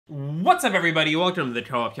What's up, everybody? Welcome to the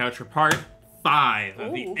Co-op Couch for part 5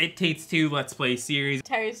 of the It Takes Two Let's Play series.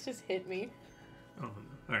 Tires just hit me. Oh,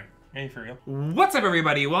 alright. Ready for real? What's up,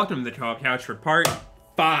 everybody? Welcome to the Co-op Couch for part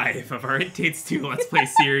 5 of our It Takes Two Let's Play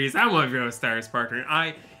series. I'm one of your hosts, Tires Parker, and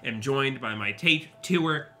I am joined by my Take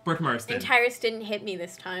Tour, Brooke Marston. And Tires didn't hit me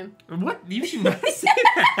this time. What? You should not say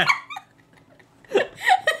that.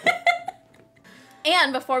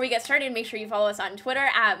 And before we get started, make sure you follow us on Twitter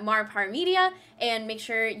at MarParMedia, and make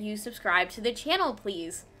sure you subscribe to the channel,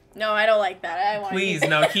 please. No, I don't like that. I want Please,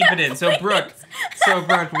 no, keep it in. So Brooke,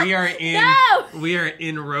 we are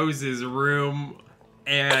in Rose's room,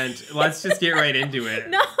 and let's just get right into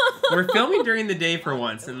it. No. We're filming during the day for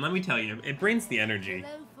once, and let me tell you, it brings the energy.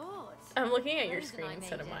 I'm looking at your screen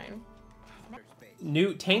instead of mine.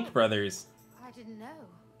 New Tank Brothers. I didn't know.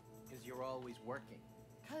 Because you're always working.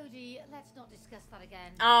 Cody, let's not discuss that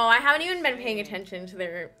again. Oh, I haven't even been paying attention to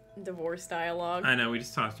their divorce dialogue. I know, we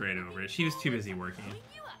just tossed right over it. She was too busy working.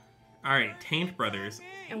 Alright, Tank Brothers.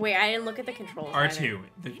 And wait, I didn't look at the controls. R2.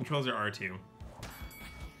 The controls are R2.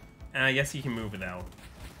 And I guess you can move without.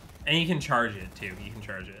 And you can charge it, too. You can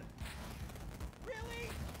charge it. Really?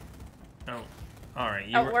 Oh. Alright.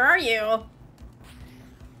 Where are you?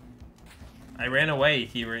 I ran away.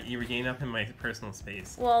 You were getting up in my personal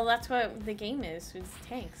space. Well, that's what the game is. It's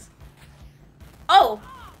tanks. Oh!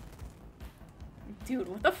 Dude,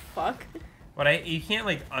 what the fuck? But you can't,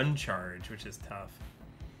 like, uncharge, which is tough.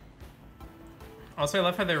 Also, I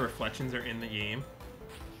love how their reflections are in the game.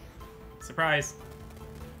 Surprise.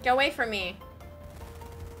 Get away from me.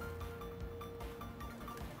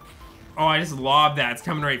 Oh, I just lobbed that. It's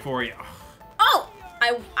coming right for you. Oh!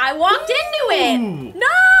 I walked into it! No!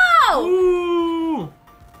 Ooh!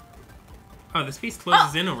 Oh, the space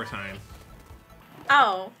closes in over time.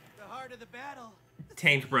 Oh. The heart of the battle.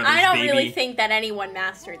 Tank Brothers, I don't baby. really think that anyone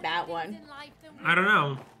mastered that one. I don't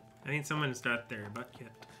know. I think someone's got their butt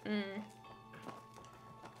kicked.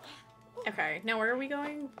 Okay, now where are we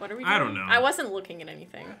going? What are we doing? I don't know. I wasn't looking at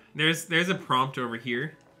anything. There's a prompt over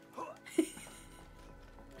here.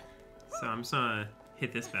 So I'm just gonna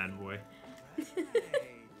hit this bad boy. Hey,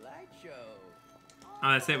 light show.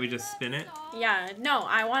 Oh, that's it? We just spin it? Yeah, no,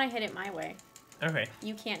 I want to hit it my way. Okay.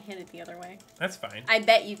 You can't hit it the other way. That's fine. I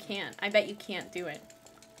bet you can't. I bet you can't do it.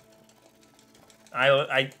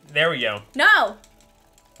 There we go. No!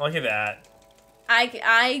 Look at that.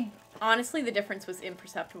 I honestly, the difference was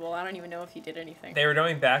imperceptible. I don't even know if you did anything. They were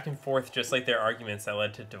going back and forth just like their arguments that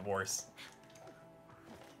led to divorce.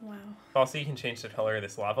 Wow. Also, you can change the color of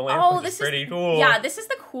this lava lamp, Oh, which this is pretty cool. Yeah, this is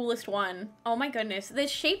the coolest one. Oh my goodness. The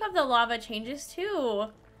shape of the lava changes too.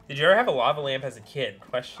 Did you ever have a lava lamp as a kid?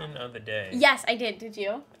 Question of the day. Yes, I did. Did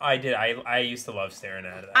you? I did. I used to love staring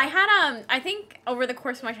at it. I had, I think over the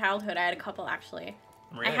course of my childhood, I had a couple actually.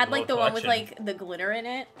 Really? I had like the one with Collection. like the glitter in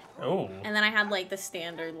it. Oh. And then I had like the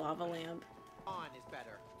standard lava lamp. On is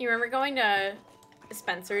better. You remember going to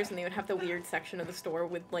Spencer's and they would have the weird section of the store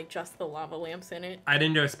with like just the lava lamps in it? I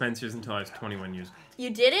didn't go to Spencer's until I was 21 years old. You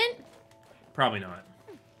didn't? Probably not.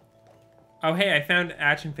 Oh, hey, I found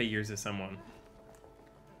action figures of someone.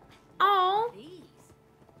 Oh. These?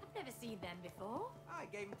 I've never seen them before. I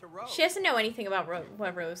gave him to Rose. She doesn't know anything about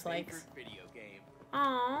what Rose Favorite likes. video game.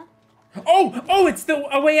 Aw. Oh, it's the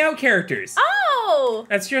A Way Out characters. Oh!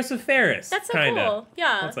 That's Joseph Ferris. That's so kinda. cool.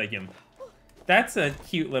 Yeah. Looks like him. That's a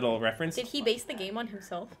cute little reference. Did he base the game on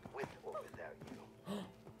himself? With or without you.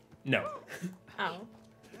 No. Oh.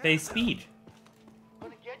 They speed.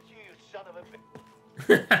 Gonna get you, you son of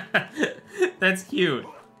a bitch. That's cute.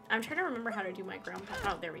 I'm trying to remember how to do my ground pound.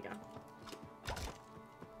 Oh, there we go.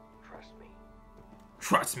 Trust me.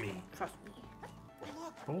 Trust me. Trust me.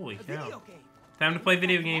 Look, Holy a cow. video game. Time to play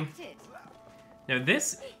video game. Left it. Now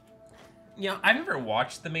this, I've never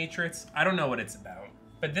watched The Matrix. I don't know what it's about.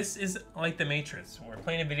 But this is like The Matrix. We're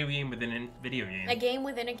playing a video game within a video game. A game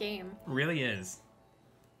within a game. Really is.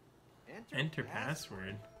 Enter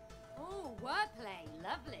password. Oh, wordplay.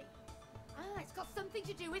 Lovely. Ah, it's got something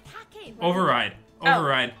to do with hacking. Override. Oh.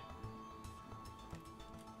 Override.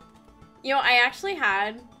 You know, I actually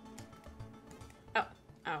had...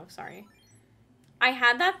 Oh, sorry. I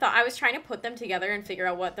had that thought. I was trying to put them together and figure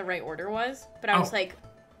out what the right order was. But I was like,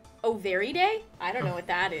 oh, very day? I don't know what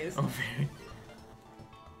that is. Oh, very.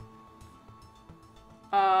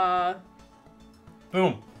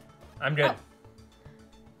 Boom. I'm good. Oh.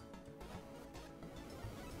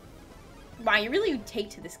 Wow, you really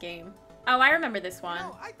take to this game. Oh, I remember this one.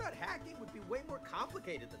 No, I thought hacking would be way more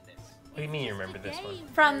complicated than this. What do you mean you remember this one?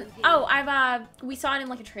 From, oh, we saw it in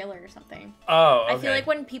like a trailer or something. Oh, okay. I feel like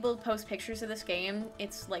when people post pictures of this game,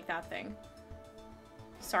 it's like that thing.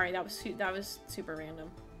 Sorry, that was super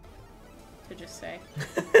random to just say.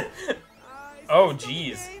 Oh,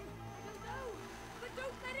 jeez. But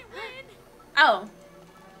don't let it win. Oh.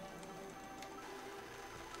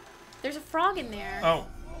 There's a frog in there. Oh.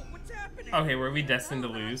 What's happening? Okay, were we destined to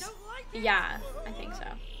lose? Don't like it. Yeah, I think so.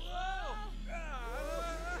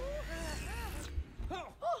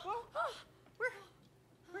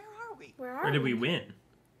 Where are we? Where are Or did we win?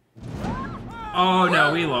 Oh,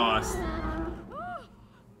 no, we lost.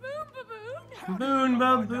 Moon Baboon. Moon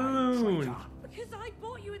Baboon. Because I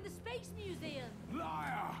bought you in the Space Museum.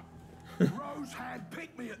 Liar! Rose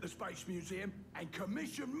handpicked me at the Space Museum and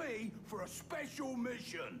commissioned me for a special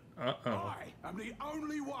mission. Uh-oh. I am the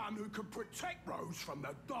only one who can protect Rose from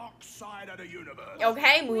the dark side of the universe.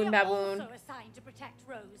 Okay, We Moon are Baboon. also assigned to protect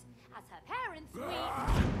Rose. As her parents, we...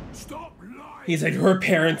 Ah, stop lying! He's like, her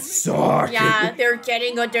parents suck. Yeah, they're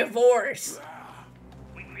getting a divorce.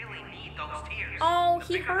 We really need those tears. Oh,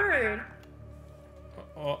 he heard.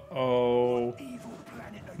 Uh-oh. Evil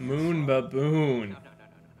planet of Moon Baboon. No.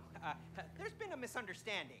 There's been a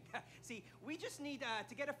misunderstanding. See, we just need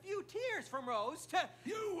to get a few tears from Rose to...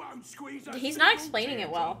 You won't squeeze a He's not single explaining it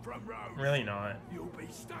well. teardrop from Rose. Really not. You'll be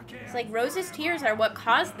stuck here. It's like Rose's tears are what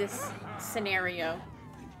caused this scenario.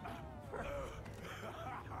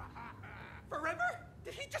 Forever?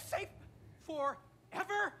 Did he just say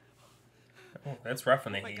forever? Oh, that's rough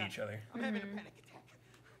when they Oh my hate God. each other. I'm having a panic attack.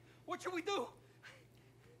 What should we do?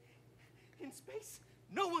 In space,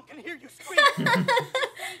 no one can hear you scream.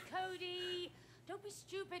 Hey, Cody. Don't be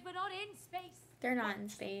stupid. We're not in space. They're not in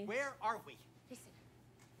space. Where are we? Listen,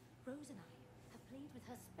 Rose and I have played with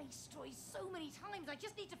her space toys so many times. I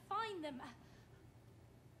just need to find them.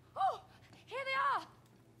 Oh, here they are.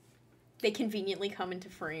 They conveniently come into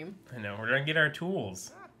frame. I know, we're gonna get our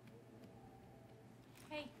tools.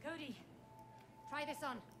 Hey, Cody. Try this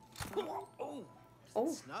on. Oh,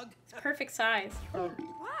 Oh, snug. it's perfect size. Wow.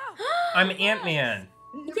 I'm Ant-Man.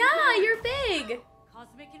 Yeah, you're big.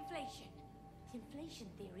 Cosmic inflation. The inflation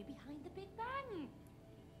theory behind the Big Bang.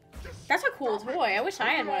 That's a cool toy. I wish I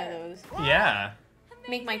had one of those. Yeah.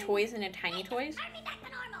 Make my toys into tiny toys. Turn me back to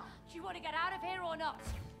normal. Do you want to get out of here or not?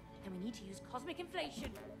 Then we need to use cosmic inflation.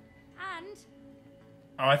 And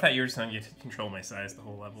Oh, I thought you were just gonna get to control my size the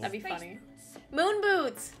whole level. That'd be space funny. boots. Moon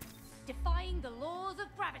boots. Defying the laws of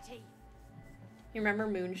gravity. You remember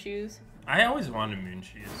moon shoes? I always wanted moon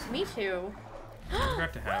shoes. Me too. I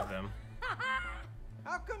forgot to have them.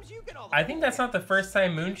 How comes you get all the I think that's not the first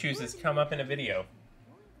time moon shoes has come up in a video.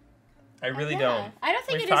 I really Yeah. don't. I don't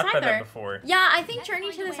think We've it is talked about that either. before. Yeah, I think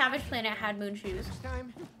Journey to the Savage Planet had moon shoes. This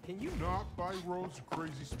time, can you Not by Rose,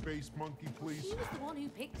 crazy space monkey, please. He was the one who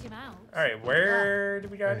picked him out. Alright, where do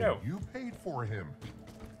we gotta Hey, go? you paid for him.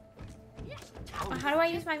 How do I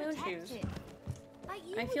use my moon Protect shoes? it. Like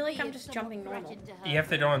you I would feel like be I'm if just someone jumping normal. threatened to hurt You have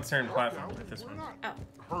to you. go on certain Now, platforms with this we're one. not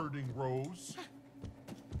Oh. hurting Rose.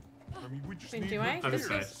 I mean, we just Wait, need do her I? Other tears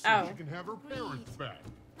side. so Oh. she can have her parents back.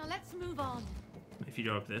 Now let's move on. If you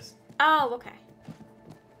go up this. Oh, okay.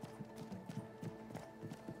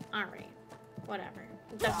 Alright. Whatever.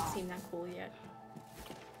 It doesn't seem that cool yet.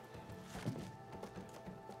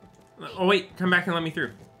 Oh wait, come back and let me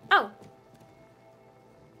through. Oh.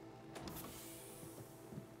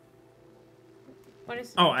 What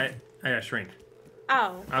is... Oh, I got shrink.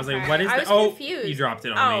 Oh. I was like, okay. what is I that? was Oh, confused. you dropped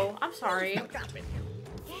it on Oh, me. I'm sorry. Yeah.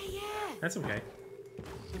 That's okay.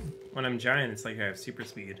 When I'm giant, it's like I have super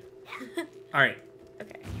speed. Alright,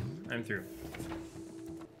 Okay. I'm through.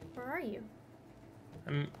 Where are you?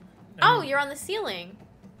 I'm Oh, you're on the ceiling.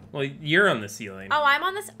 well, you're on the ceiling. Oh, I'm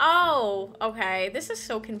on this. Oh, okay. This is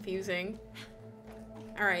so confusing.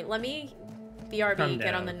 All right, let me BRB Calm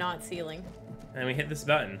get on down. the not ceiling. And we hit this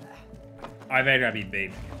button. I better not be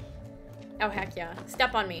big. Oh, heck yeah.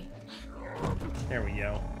 Step on me. There we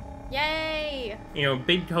go. Yay! You know,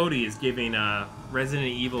 Big Cody is giving Resident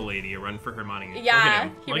Evil lady a run for her money. Yeah, Look at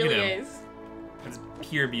him. he Look really at him. is. That's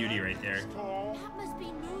pure beauty right there. That must be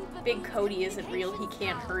Moon Baboon's Big Cody isn't real. He communication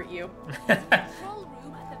can't tower. hurt you. Control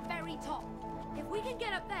room at the very top. If we can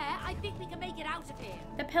get up there, I think we can make it out of here.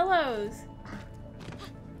 The pillows.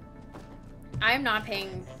 I am not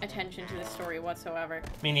paying attention to the story whatsoever.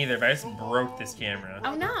 Me neither, but I just broke this camera.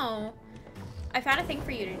 Oh no! I found a thing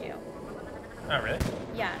for you to do. Oh, really?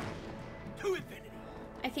 Yeah. To infinity.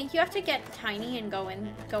 I think you have to get tiny and go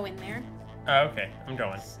in there. Oh, okay. I'm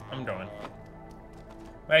going. I'm going.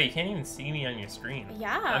 Wow, you can't even see me on your screen.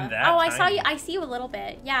 Yeah. I'm that Oh, I saw tiny. you. I see you a little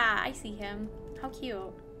bit. Yeah, I see him. How cute.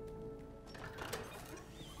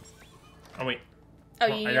 Oh, wait. Oh,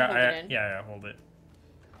 you need to hold it in. Yeah, hold it.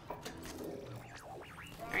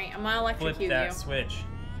 All right, I'm gonna electrocute Flip that you. switch.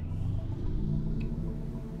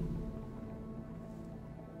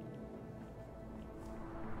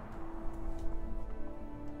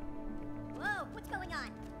 Whoa,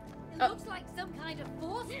 looks like some kind of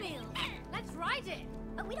force field. Let's ride it.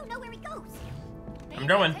 But we don't know where it goes. Maybe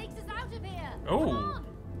going. It takes us out of here. Oh. Come on.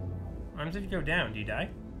 What happens if you go down? Do you die?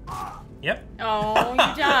 Yep. Oh, you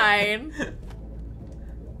died.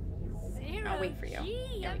 Zero I'll wait for you.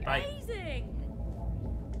 G, Bye. amazing.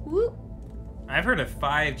 Whoop. I've heard of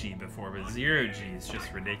 5G before, but 0G is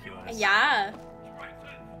just ridiculous. Yeah.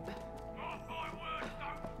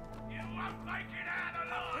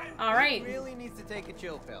 All right. Really needs to take a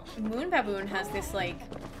chill pill. Moon Baboon has this like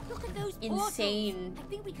Look at those portals. insane I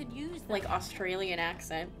think we could use them. like Australian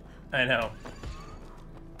accent. I know.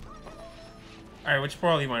 Alright, which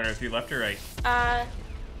portal do you want to go through, left or right?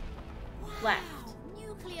 Left.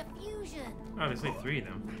 Nuclear fusion. Oh, there's like 3 of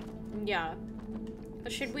them. Yeah.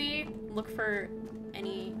 Should we look for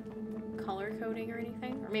any color coding or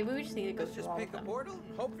anything? Or maybe we just need to go Let's through just all pick of a them. portal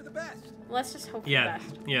and hope for the best. Let's just hope for Yeah, the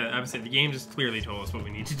best. yeah, I would say the game just clearly told us what we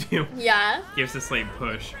need to do. Yeah. Gives us like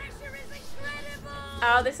push. Pressure is incredible.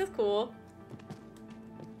 Oh, this is cool.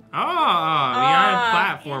 Oh, we got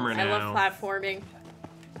a platformer now. I love platforming.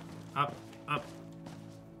 Up, up.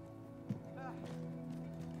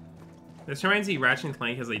 This reminds me, Ratchet and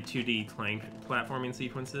Clank has like 2D Clank platforming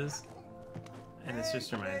sequences. And this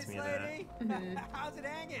just reminds me of that. Mhm. How's it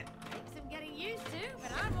hanging? Takes some getting used to,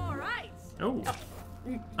 but I'm all right. Oh.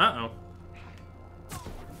 Uh-oh.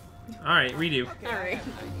 Alright, redo. Okay, All I right. have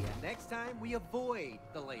an idea. Next time we avoid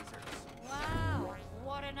the lasers. Wow,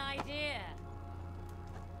 what an idea.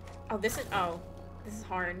 Oh, this is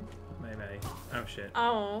hard. My bad. Oh shit.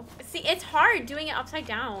 Oh. See, it's hard doing it upside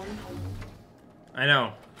down. I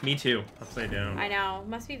know. Me too. Upside down. I know.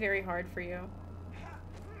 Must be very hard for you.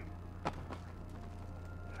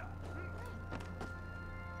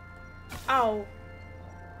 Oh,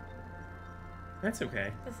 That's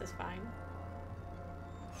okay. this is fine.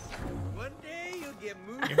 One day you'll get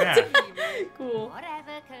moved. You're back. Cool.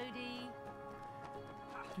 Whatever, Cody.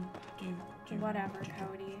 Whatever,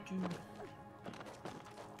 Cody.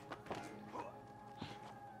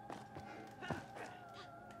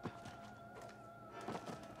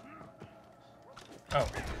 Oh,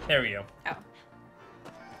 there we go. Oh.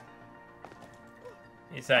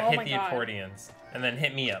 It's Oh hit my the God. accordions. And then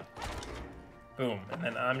hit me up. Boom. And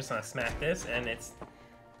then I'm just gonna smack this and it's...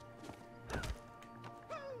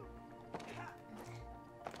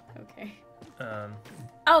 Okay.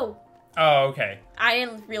 Oh. Oh, Okay. I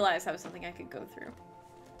didn't realize that was something I could go through.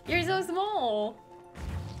 You're so small.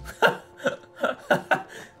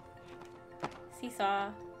 Seesaw.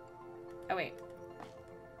 Oh, wait.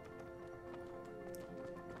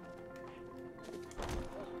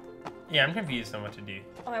 Yeah, I'm confused on what to do.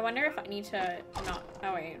 Oh, I wonder if I need to not...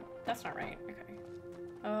 Oh, wait. That's not right.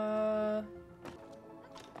 Okay.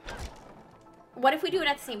 What if we do it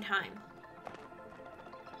at the same time?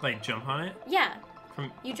 Like, jump on it? Yeah.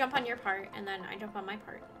 From... You jump on your part, and then I jump on my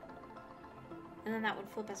part. And then that would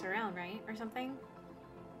flip us around, right? Or something?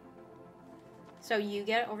 So you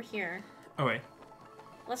get over here. Oh, wait.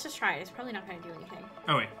 Let's just try it. It's probably not going to do anything.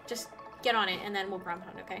 Oh, wait. Just get on it, and then we'll ground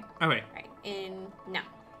pound, okay? Oh, wait. Alright, in... now.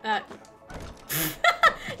 Yeah!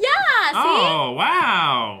 See? Oh,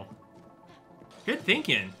 wow! Good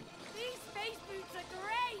thinking. These space boots are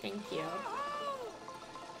great. Thank you.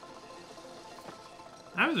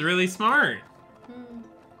 That was really smart. Hmm.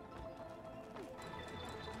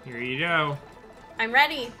 Here you go. I'm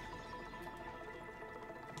ready.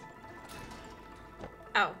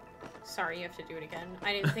 Oh. Sorry, you have to do it again.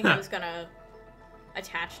 I didn't think it was gonna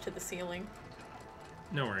attach to the ceiling.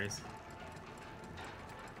 No worries.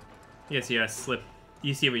 Yes, you gotta slip.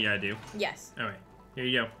 You see what you gotta do. Yes. Oh, wait. Here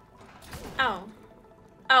you go. Oh.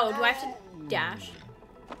 Oh, do I have to dash?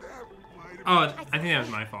 Oh, I think that was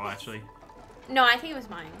my fault, actually. No, I think it was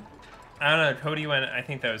mine. I don't know. Cody went, I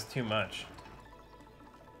think that was too much.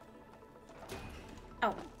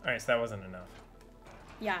 Oh. Alright, so that wasn't enough.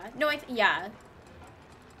 Yeah. No, yeah.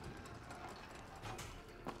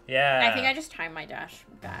 Yeah. I think I just timed my dash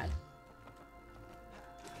bad.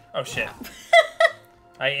 Oh, shit.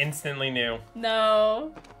 I instantly knew.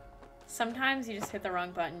 No. Sometimes you just hit the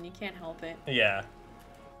wrong button. You can't help it. Yeah.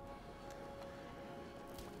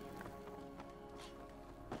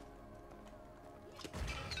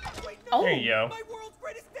 Wait, Oh. There you go. My world's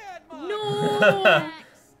greatest dad mug. No. Max,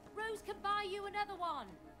 Rose can buy you another one.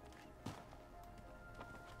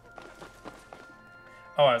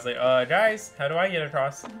 Oh, I was like, guys, how do I get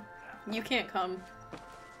across? You can't come.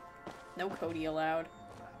 No Cody allowed.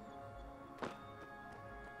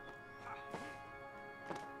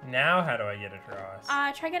 Now how do I get across?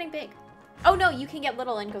 Try getting big. Oh no, you can get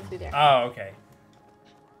little and go through there. Oh, okay.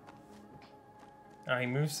 Oh, he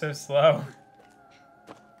moves so slow.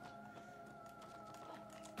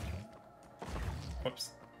 Whoops.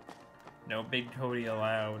 No big Cody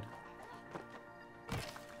allowed.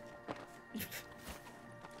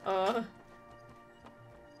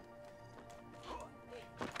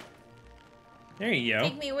 There you go.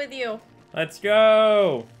 Take me with you. Let's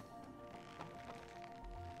go.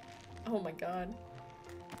 Oh my god.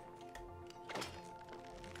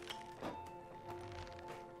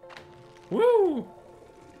 Woo!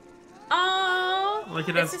 Oh, Look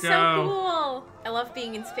at this us is go. so cool. I love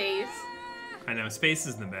being in space. I know, space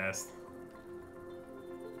is the best.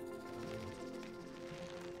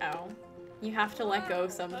 Oh, you have to let go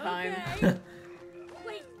sometime. Okay.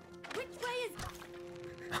 Wait, which way is...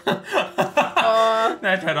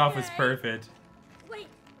 That cut off was perfect. Wait,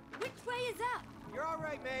 which way is up? You're all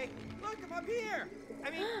right, May. Look, I'm up here. I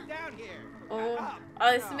mean, down here. Oh, Up.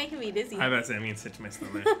 this is making me dizzy. I bet I'm gonna sit to my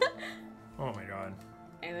stomach. Oh my god.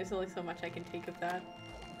 And there's only so much I can take of that.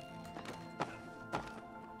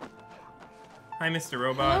 Hi, Mr.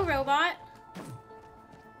 Robot. Hello, robot.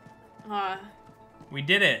 We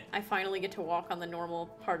did it. I finally get to walk on the normal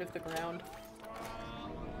part of the ground.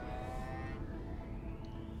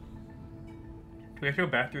 Do we have to go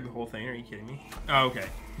back through the whole thing? Are you kidding me? Oh, okay.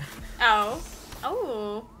 Oh.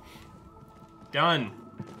 Oh. Done.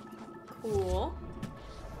 Cool.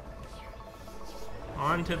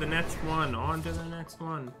 On to the next one. On to the next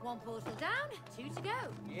one. One portal down, 2 to go.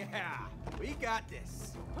 Yeah, we got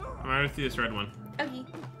this. I'm gonna do this red one. Okay.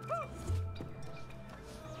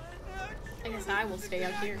 I guess I will stay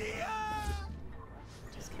up here.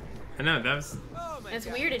 Just kidding. I know, that was... Oh my And it's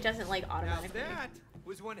God. weird it doesn't like Now automatically. that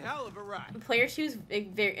was one hell of a ride. Player 2 is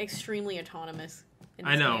very extremely autonomous. In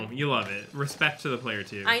I this know, game. you love it. Respect to the player,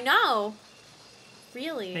 too. I know.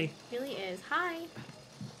 Really. Hey. Really is. Hi.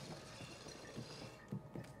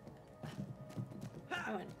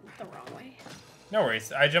 I went the wrong way. No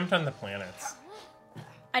worries. I jumped on the planets.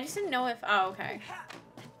 I just didn't know if. Oh, okay.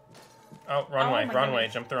 Oh, wrong Oh way. my Wrong way.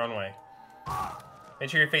 goodness. Jump the wrong way. Make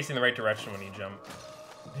sure you're facing the right direction when you jump.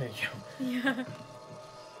 There you go. Yeah.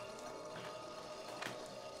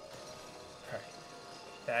 Alright.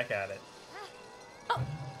 Back at it.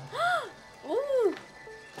 Oh. Ooh.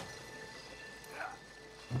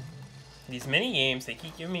 These mini games, they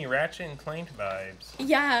keep giving me Ratchet and Clank vibes.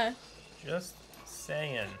 Yeah. Just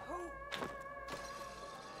saying.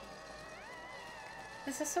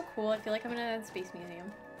 This is so cool. I feel like I'm in a space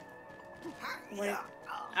museum. What?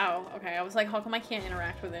 Oh, okay. I was like, how come I can't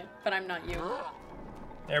interact with it? But I'm not you.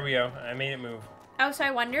 There we go. I made it move. Oh, so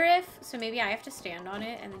I wonder if... So maybe I have to stand on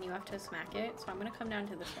it and then you have to smack it. So I'm going to come down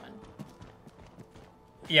to this one.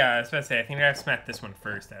 Yeah, I was about to say, I think I have to smack this one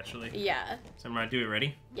first, actually. Yeah. So I'm gonna do it.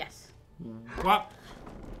 Ready? Yes. Whop!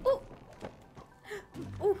 Ooh.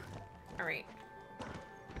 Ooh. All right.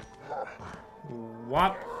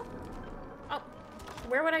 Whop! Oh.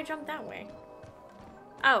 Where would I jump that way?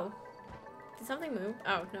 Oh. Did something move?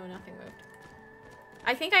 Oh, no, nothing moved.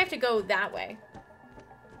 I think I have to go that way.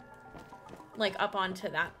 Like, up onto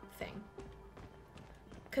that thing.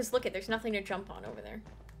 Because, look, there's nothing to jump on over there.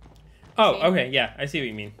 Oh, See? okay, yeah, I see what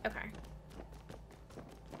you mean. Okay.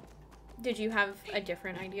 Did you have a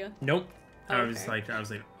different idea? Nope. I was Okay.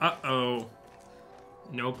 like, uh-oh.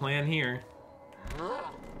 No plan here.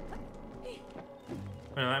 Well,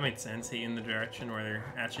 that makes sense. He in the direction where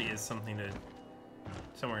there actually is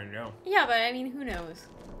somewhere to go. Yeah, but I mean, who knows?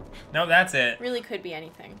 No, that's it. Really could be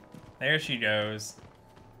anything. There she goes.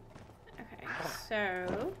 Okay,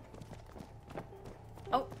 so...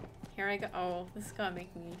 Oh, here I go. Oh, this is gonna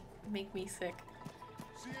make me sick.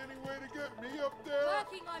 See any way to get me up there?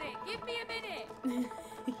 Working on it. Give me a minute.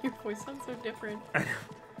 Your voice sounds so different.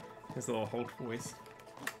 His little Hulk voice.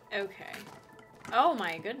 Okay. Oh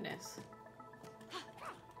my goodness.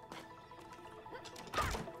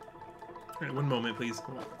 Alright, one moment, please.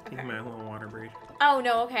 Come on. Taking my little water break. Oh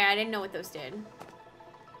no, okay, I didn't know what those did.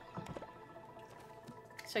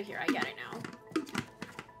 So here, I get it now.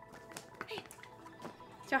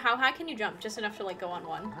 So how high can you jump? Just enough to like go on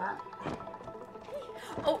one?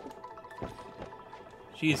 Oh!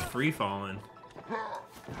 She's free falling.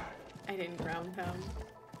 I didn't ground pound.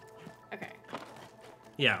 Okay.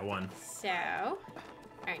 Yeah, one. So...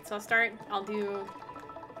 Alright, so I'll do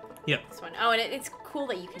Yep. this one. Oh, and it's cool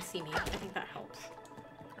that you can see me. I think that helps.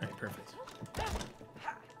 Alright, perfect.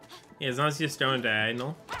 Yeah, as long as you just go in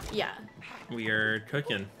diagonal, Yeah. we are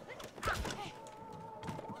cooking.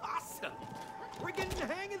 Awesome. We're getting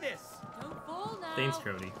the hang of this. Don't fall now. Thanks,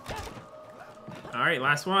 Cody. Alright,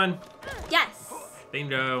 last one. Yes!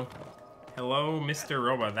 Bingo. Hello, Mr.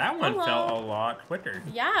 Robot. That one Hello. felt a lot quicker.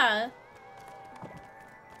 Yeah.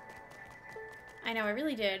 I know, I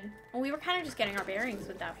really did. Well, we were kind of just getting our bearings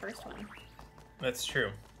with that first one. That's true.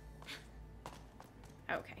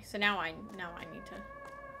 Okay, so now I need to.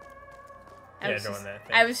 Yeah, doing that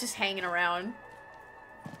thing. I was just hanging around.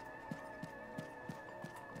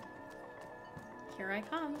 Here I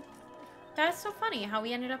come. That's so funny how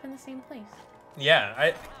we ended up in the same place.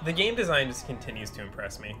 Yeah, the game design just continues to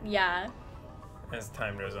impress me Yeah. as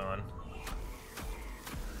time goes on.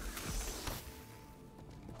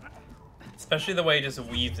 Especially the way it just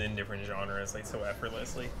weaves in different genres like so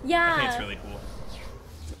effortlessly. Yeah. I think it's really cool.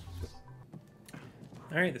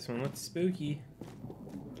 Alright, this one looks spooky.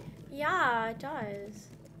 Yeah, it does.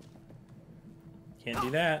 Can't do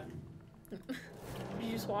that. Did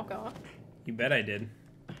you just walk off? You bet I did.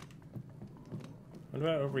 What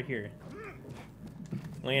about over here?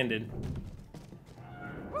 Landed.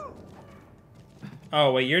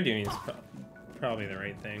 Oh, what you're doing is probably the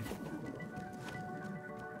right thing.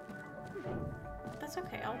 That's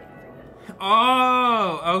okay. I'll wait for you.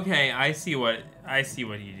 Oh, okay. I see what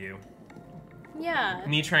you do. Yeah.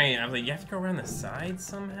 Me trying. I was like, you have to go around the side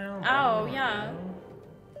somehow. Oh, yeah.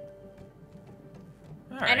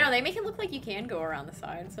 All I right. know, they make it look like you can go around the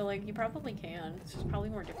side, so like you probably can. It's just probably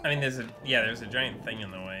more difficult. I mean, there's a giant thing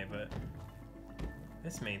in the way, but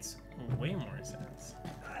this makes way more sense.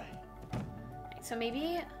 So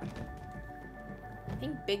maybe I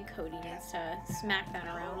think Big Cody needs to smack that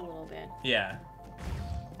around a little bit. Yeah.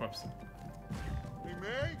 Whoops. Hey,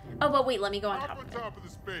 May? Oh, but wait, let me go on Up top on of it. top of the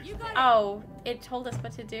space. You got it. Oh, it told us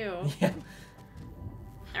what to do. Yeah.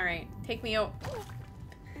 All right, take me out.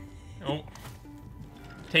 Oh.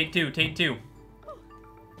 Take two. Take two.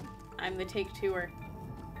 I'm the take twoer.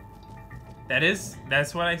 That's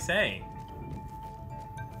what I say.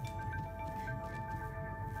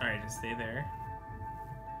 All right, just stay there.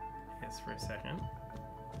 I guess for a second.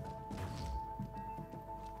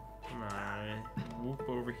 Come on. Whoop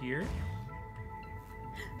over here.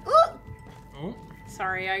 Ooh! Oh.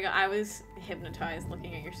 Sorry, I was hypnotized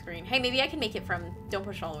looking at your screen. Hey, maybe I can make it from. Don't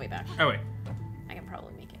push all the way back. Oh wait. I can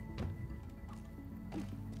probably make it.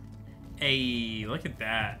 Hey, look at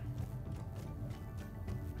that.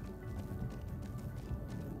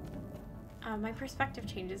 My perspective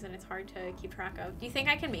changes and it's hard to keep track of. Do you think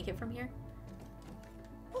I can make it from here?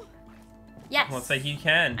 Yes. Looks like you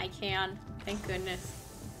can. I can. Thank goodness.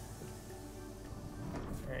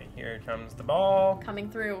 All right, here comes the ball. Coming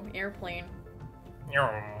through. Airplane.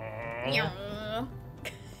 Yeah.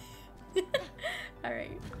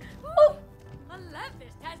 Alright. I love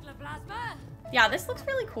this Tesla plasma. Yeah, this looks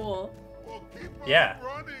really cool. Well, keep on Yeah.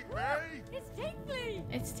 running, May. It's tingly.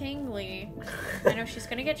 It's tingly. I know she's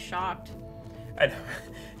gonna get shocked. I know.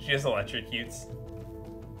 She just electrocutes.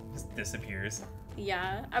 Just disappears.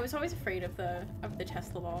 Yeah, I was always afraid of the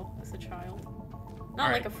Tesla ball as a child. Not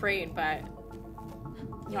Alright. like afraid, but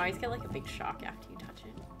you always get like a big shock after you touch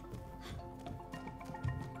it.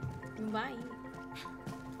 Bye.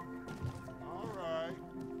 All right.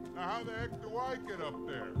 Now, how the heck do I get up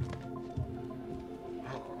there?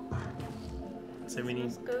 So we need.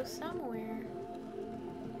 Let's go somewhere.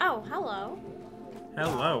 Oh, hello.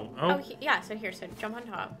 Hello. Oh, Oh, yeah. So here, so jump on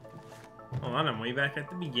top. hold on. I'm way back at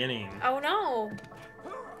the beginning. Oh no.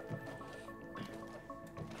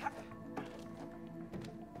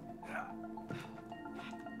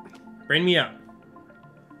 Bring me up.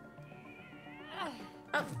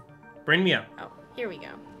 Oh, Bring me up. oh, here we go.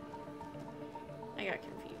 I got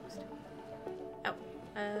confused. Oh,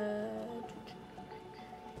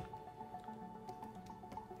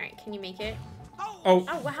 Alright, can you make it? Oh.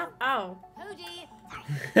 Oh, wow. Oh.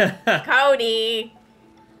 Cody. Cody!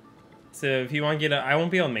 So if you want to get I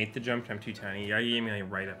won't be able to make the jump. I'm too tiny. You gotta get me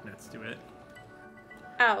like right up next to it.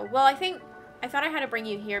 Oh, well, I thought I had to bring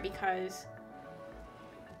you here because...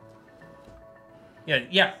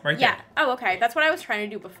 Yeah, right Yeah. there. Oh, okay. That's what I was trying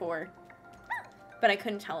to do before. But I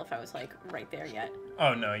couldn't tell if I was, like, right there yet.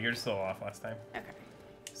 Oh no, you're just a little off last time. Okay.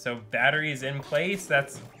 So batteries in place.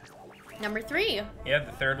 That's Number 3. yeah,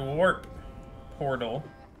 the third warp portal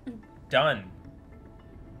done.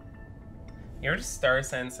 You ever just start a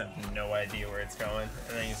sentence and have no idea where it's going,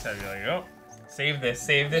 and then you start to be like, oh, save this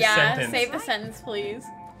Yeah, sentence. save the sentence, please.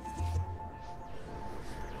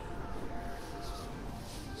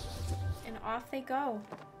 And off they go.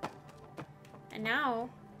 And now,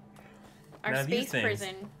 our Now these space things.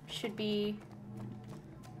 prison should be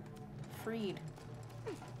freed.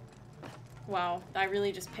 Wow, I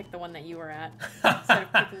really just picked the one that you were at instead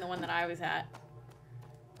of picking the one that I was at.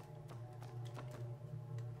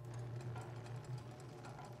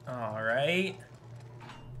 All right.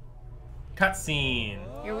 Cutscene.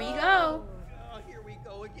 Here we go. Oh, here we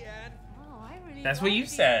go again. Oh, I really That's like what you being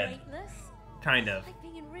said. weightless. Kind of. Like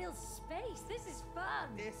being in real space. This is fun.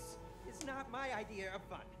 This is not my idea of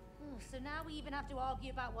fun. Oh, so now we even have to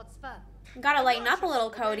argue about what's fun. Gotta lighten up a little,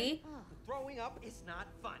 Cody. Throwing up is not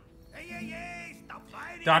fun. Hey, stop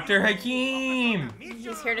fighting! Dr. Hakeem!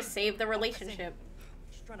 He's here to save the relationship.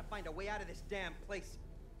 Just trying to find a way out of this damn place.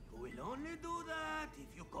 You will only do that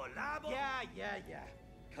if you collaborate. Yeah.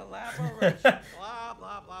 Collaboration. Blah,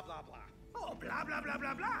 blah, blah, blah, blah. Oh, blah, blah, blah,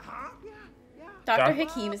 blah, blah, huh? Yeah. Dr. Doc-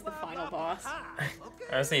 Hakeem is the final boss.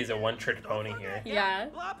 I would say he's a one-trick pony here. Yeah.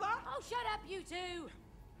 Blah, blah. Oh, shut up, you two!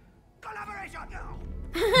 Collaboration!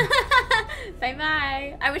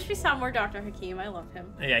 Bye-bye. I wish we saw more Dr. Hakeem. I love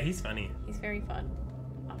him. Yeah, he's funny. He's very fun.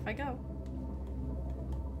 Off I go.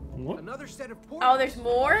 What? Another set of portals. Oh, there's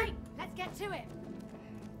more? Right, let's get to it.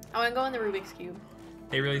 Oh, I'm going the Rubik's Cube.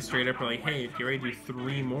 They really straight up were like, hey, if you're ready to do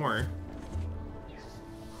 3 more.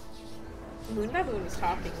 Moon Baboon was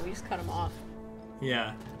talking. We just cut him off.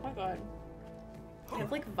 Yeah. Oh my god. I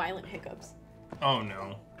have like violent hiccups. Oh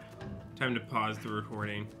no. Time to pause the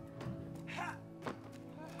recording.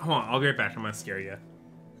 Hold on, I'll be right back. I'm gonna scare you.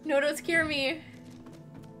 No, don't scare me.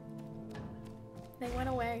 They went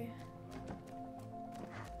away.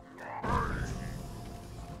 Oh,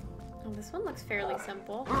 this one looks fairly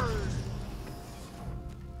simple.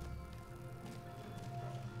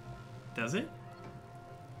 Does it?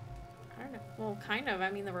 I don't know. Well, kind of. I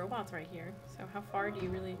mean, the robot's right here. So how far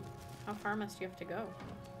must you have to go?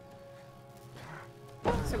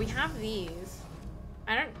 So we have these.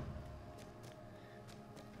 I don't...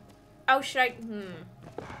 Oh, should I...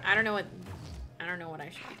 I don't know what I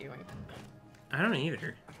should be doing. I don't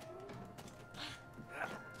either.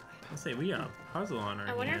 Let's say we got a puzzle on our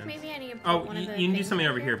I wonder if hands. maybe I need to put Oh, one of the you can do things something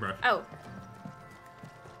over here, bro. Oh.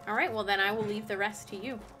 Alright, well then I will leave the rest to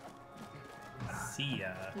you. See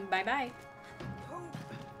ya. Bye-bye.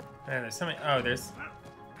 There's something. Oh, there's.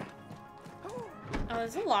 Oh,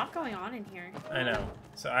 there's a lot going on in here. I know.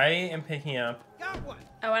 So I am picking up. Got one.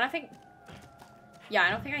 Oh, I don't think... Yeah,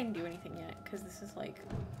 I don't think I can do anything yet, because this is, like,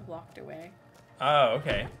 locked away. Oh,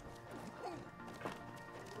 okay.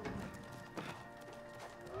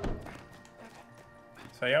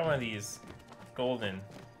 So I got one of these golden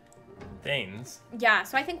things. Yeah,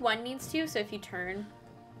 so I think one needs to, so if you turn...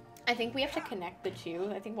 I think we have to connect the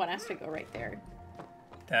two. I think one has to go right there.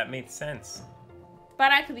 That makes sense.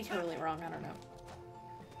 But I could be totally wrong, I don't know.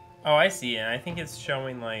 Oh, I see. And I think it's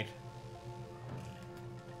showing, like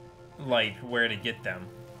where to get them.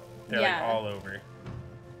 They're, Yeah. like, all over.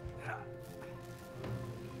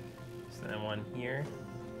 So then one here.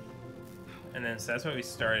 And then, so that's what we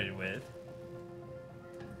started with.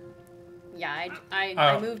 Yeah, I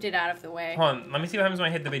Oh. moved it out of the way. Hold on. Let me see what happens when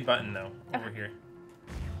I hit the big button, though. Over Okay. here.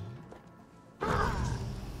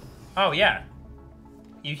 Oh, yeah.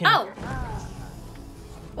 You can... Oh!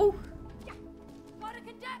 Ooh, What a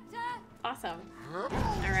conductor! awesome. There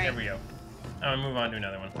Alright. we go. I'm gonna move on to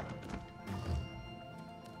another one.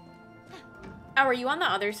 Oh, are you on the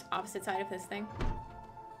opposite side of this thing?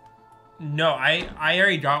 No, I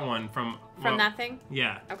already got one from... From well, that thing?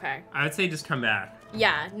 Yeah. Okay. I would say just come back.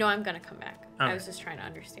 Yeah, no, I'm gonna come back. I Okay. was just trying to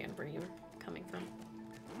understand where you were coming from.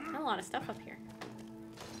 A lot of stuff up here.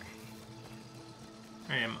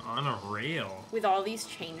 I am on a rail. With all these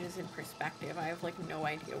changes in perspective, I have, like, no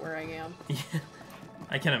idea where I am. Yeah,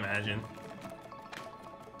 I can imagine.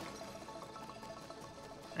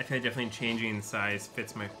 I feel like definitely changing the size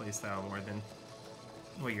fits my playstyle more than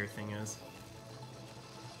what your thing is.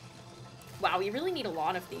 Wow, we really need a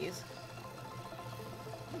lot of these.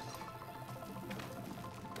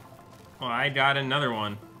 Well, I got another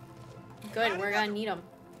one. Good, we're gonna need them.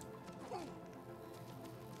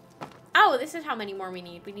 Oh, this is how many more we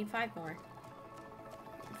need. We need 5 more.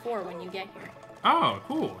 4 when you get here. Oh,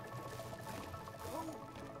 cool.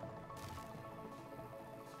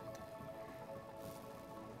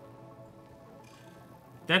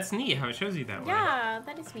 That's neat how it shows you that way. Yeah,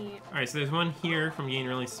 that is neat. Alright, so there's one here from getting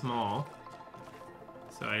really small.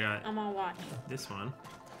 So I got I'm on watch. this one.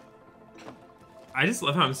 I just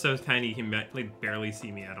love how I'm so tiny you can like barely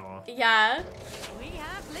see me at all. Yeah. We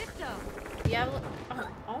have liftoff. Yeah.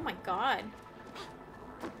 Oh my god.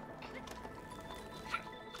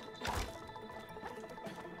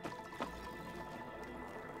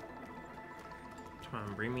 Come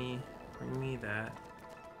on, bring me that.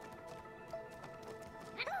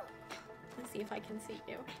 Let's see if I can see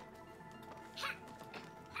you.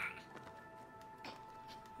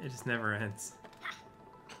 It just never ends.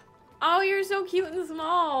 Oh, you're so cute and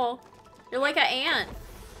small. You're like an ant.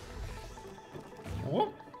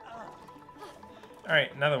 Whoop.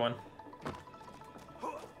 Alright, another one.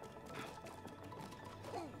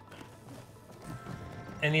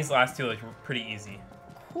 And these last two look pretty easy.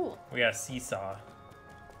 Cool. We got a seesaw.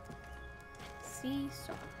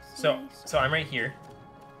 Seesaw. So I'm right here.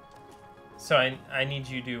 So I need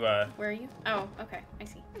you to Where are you? Oh, okay. I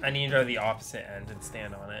see. I need you to go to the opposite end and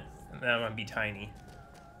stand on it. And then I'm gonna be tiny.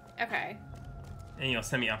 Okay. And you'll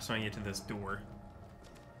send me up so I can get to this door.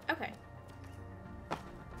 Okay.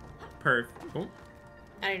 Oh,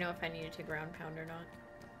 I don't know if I needed to ground pound or not.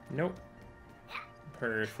 nope.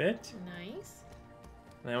 Perfect. Nice.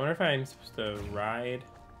 And I wonder if I'm supposed to ride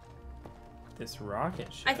this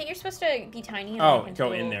rocket ship. I think you're supposed to be tiny. And Oh, look into go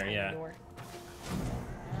the in little there, tiny yeah. door.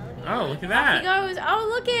 Oh, look at Off he that. goes.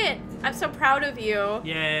 Oh, look it. I'm so proud of you.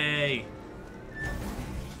 Yay.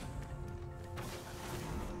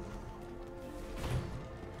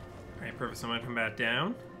 Alright, perfect. So I'm gonna come back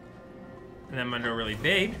down. And then I'm gonna go really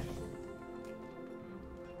big.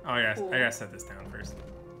 Oh, I gotta set this down first.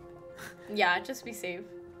 Yeah, just be safe.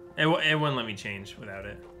 It wouldn't let me change without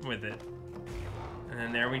it. With it. And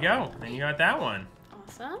then there we go. And you got that one.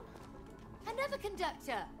 Awesome. Another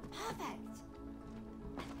conductor. Perfect.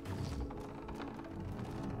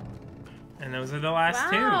 And those are the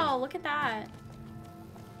last Wow, look at that.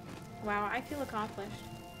 Wow, I feel accomplished.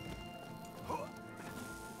 Oh,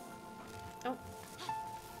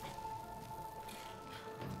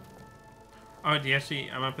 Oh, do you actually...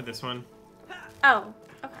 I'm gonna put this one. oh,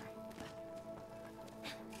 okay.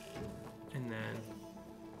 And then...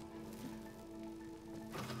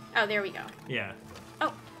 Oh, there we go. Yeah.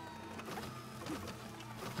 Oh.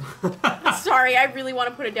 Sorry, I really want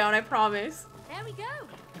to put it down, I promise. There we go.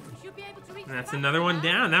 We should be able to reach And that's the another back one now.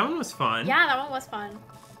 down. That one was fun. Yeah, that one was fun.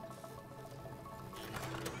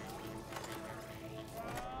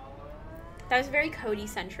 That was a very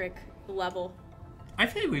Cody-centric level. I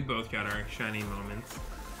feel like we both got our shiny moments.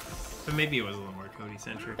 But maybe it was a little more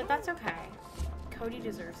Cody-centric. But that's okay. Cody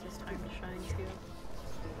deserves his time to shine, too.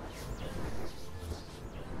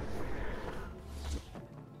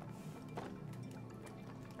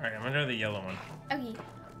 Alright, I'm under the yellow one. Okay.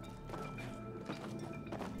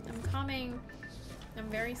 I'm coming. I'm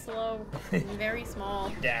very slow. I'm very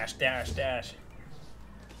small. Dash, dash, dash.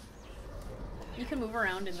 You can move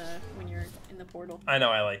around in the when you're in the portal. I know,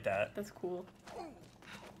 I like that. That's cool.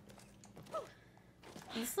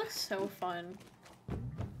 This looks so fun.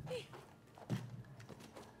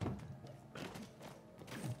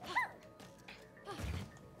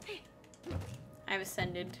 I've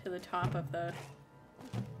ascended to the top of the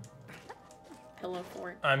pillow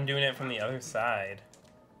fort. I'm doing it from the other side.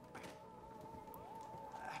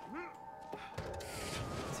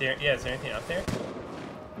 Is there anything up there?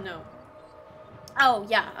 No. Oh,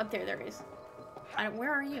 yeah, up there, there is.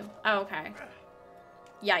 Where are you? Oh, okay.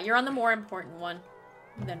 Yeah, you're on the more important one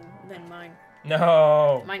than mine.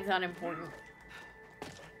 No! Mine's not important.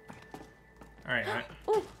 Alright,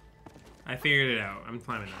 Oh, I figured it out. I'm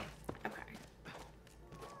climbing up. okay.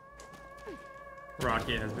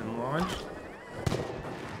 Rocket has been launched. Do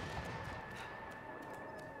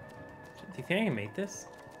you think I can make this?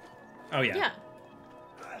 Oh, yeah. Yeah.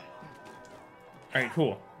 Alright,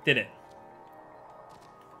 cool. Did it.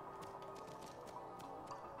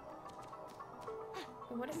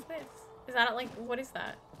 What is this? Is that like, what is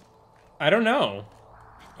that? I don't know.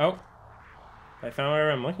 Oh. I found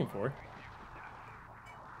whatever I'm looking for.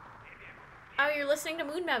 Oh, you're listening to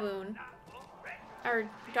Moon Baboon. Or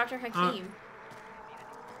Dr. Hakim.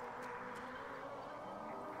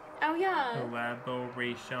 Oh, yeah.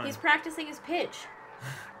 Collaboration. He's practicing his pitch.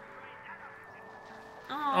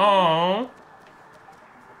 Aww. Oh.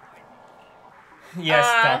 Yes,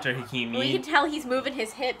 Dr. Hakimi. Well, you can tell he's moving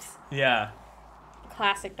his hips. Yeah.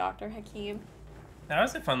 Classic Dr. Hakim. That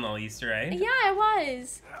was a fun little Easter egg. Yeah, it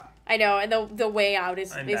was. I know, and the way out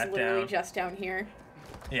is I'm literally back down. just down here.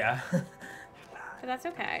 Yeah. But that's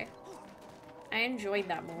okay. I enjoyed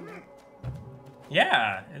that moment.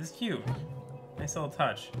 Yeah, it was cute. Nice little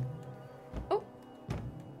touch. Oh.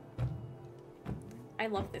 I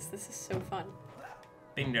love this. This is so fun.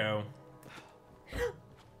 Bingo.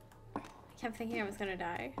 I kept thinking I was gonna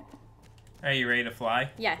die. Are you ready to fly?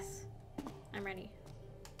 Yes. I'm ready.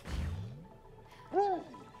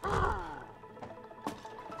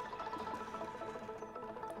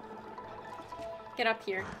 Get up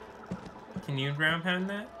here. Can you ground pound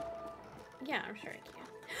that? Yeah, I'm sure I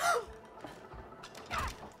can.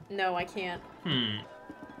 No, I can't.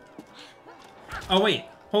 Oh, wait.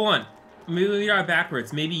 Hold on. Maybe we got it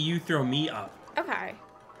backwards. Maybe you throw me up. Okay.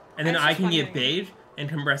 And then I was I just can get wondering. bathed and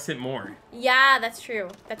compress it more. Yeah, that's true.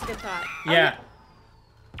 That's a good thought. Yeah.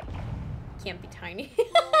 Can't be tiny.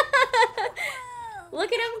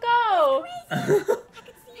 Look at him go! I could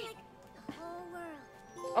see like the whole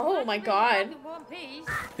world. Oh my god. In one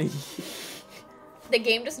piece. The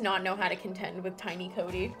game does not know how to contend with tiny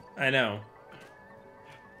Cody. I know.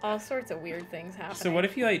 All sorts of weird things happen. So what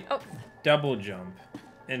if you like double jump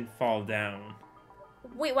and fall down?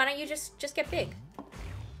 Wait, why don't you just get big?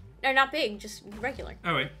 Or not big, just regular.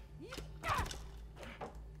 Oh wait.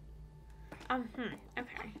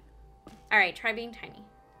 Okay. Alright, try being tiny.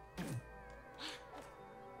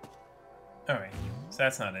 Alright, so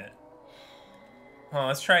that's not it. Well,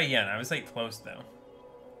 let's try again. I was like close though.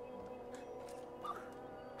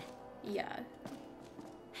 Yeah.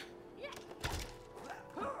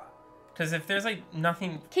 Because if there's like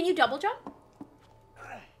nothing... Can you double jump?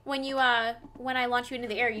 When you, when I launch you into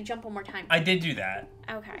the air, you jump one more time. I did do that.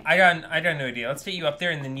 Okay. I got no idea. Let's get you up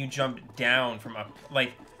there and then you jump down from up,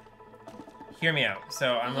 like, hear me out.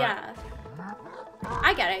 So I'm Yeah.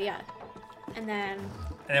 I get it, yeah. And then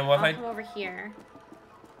what if I'll come over here.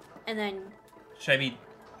 And then... Should I be...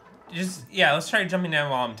 Just, yeah, let's try jumping down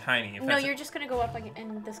while I'm tiny. If No, that's you're just gonna go up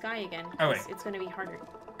in the sky again. Oh, wait. It's gonna be harder.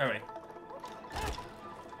 Oh, wait.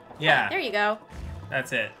 Yeah. There you go.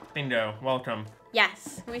 That's it. Bingo. Welcome.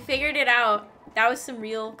 Yes, we figured it out. That was some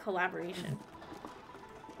real collaboration.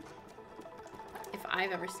 If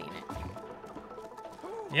I've ever seen it.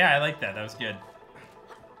 Yeah, I like that. That was good.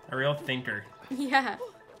 A real thinker. Yeah.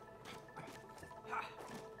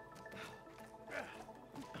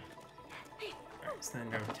 Alright, so then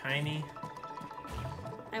go tiny.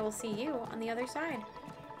 I will see you on the other side.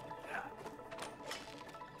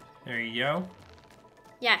 There you go.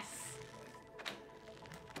 Yes.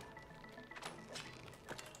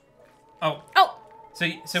 Oh. Oh! So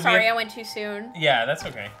Sorry, I went too soon. Yeah, that's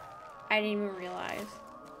okay. I didn't even realize.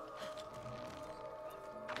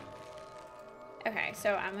 Okay,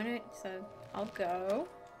 so I'll go.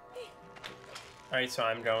 Alright, so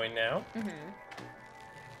I'm going now. Mm-hmm.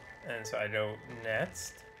 And so I go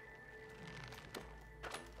next.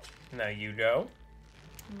 Now you go.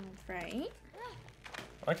 Right.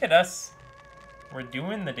 Look at us. We're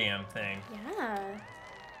doing the damn thing. Yeah.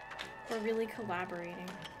 We're really collaborating.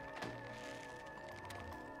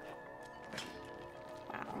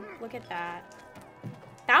 Wow, look at that.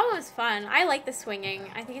 That one was fun. I like the swinging.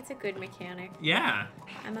 I think it's a good mechanic. Yeah.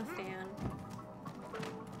 I'm a fan.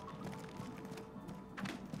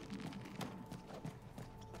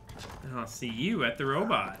 And I'll see you at the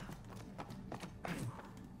robot.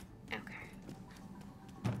 Okay.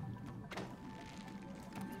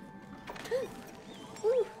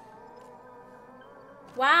 Woo.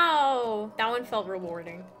 Wow, that one felt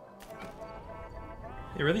rewarding.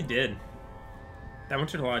 It really did. That one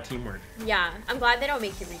took a lot of teamwork. Yeah, I'm glad they don't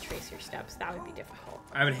make you retrace your steps. That would be difficult.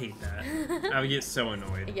 I would hate that. I would get so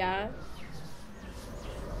annoyed. Yeah.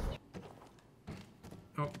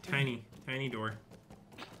 Oh, tiny door.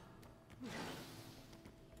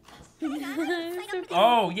 So-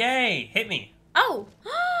 Oh, yay! Hit me. Oh!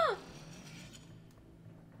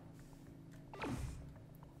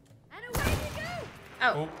 And away you go!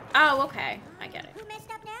 Oh. Oh, okay. I get it. Who messed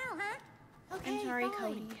up now, huh? Okay, I'm sorry, fine.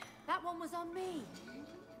 Cody. That one was on me.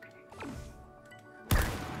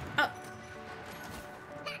 Oh.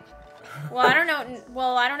 Well, I don't know.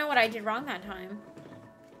 Well, I don't know what I did wrong that time.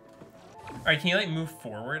 Alright, can you like move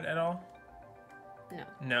forward at all? No.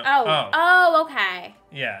 No. Oh, okay.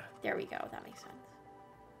 Yeah. There we go. That makes sense.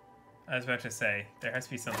 I was about to say, there has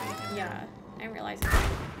to be something you can Yeah, I realized. do.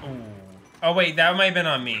 Ooh. Oh, wait, that might have been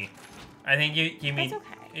on me. I think you gave me... That's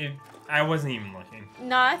okay. I wasn't even looking. No,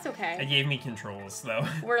 that's It okay. gave me controls, though.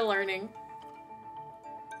 We're learning.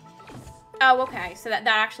 Oh, okay. So that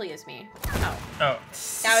actually is me. Oh, Oh.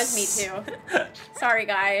 that was me too. Sorry,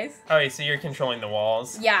 guys. Oh, wait, so you're controlling the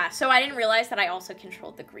walls? Yeah, so I didn't realize that I also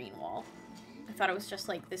controlled the green wall. I thought it was just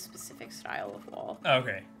like this specific style of wall.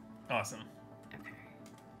 Okay. Awesome.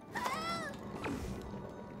 Okay.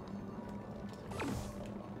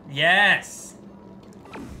 Yes!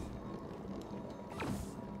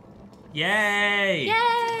 Yay!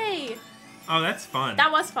 Yay! Oh, that's fun.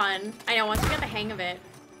 That was fun. I know, once you get the hang of it.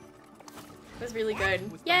 It was really good.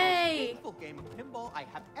 It was Yay! the most painful game of pinball I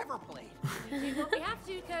have ever played. Do what we have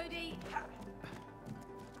to, Cody.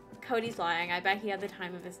 Cody's lying. I bet he had the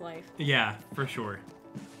time of his life. Yeah, for sure.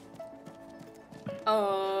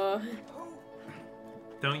 Oh.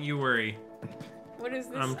 Don't you worry. What is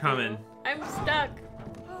this? I'm coming. do? I'm stuck.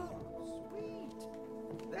 Oh,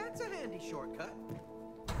 sweet. That's a handy shortcut.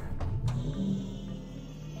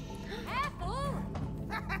 Careful!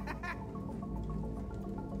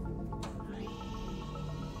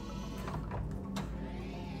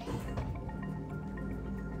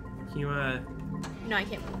 Can you, No, I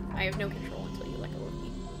can't move. I have no control until you let go of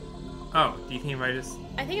me. Oh, do you think if I just...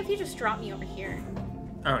 I think if you just drop me over here.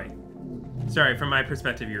 Oh, wait. Sorry, from my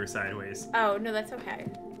perspective, you were sideways. Oh, no, that's okay.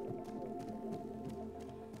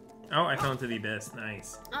 Oh, I fell into the abyss.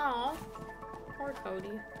 Nice. Oh, poor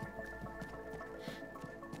Cody.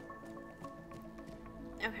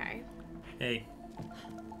 Okay. Hey.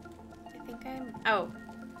 I think I'm... Oh.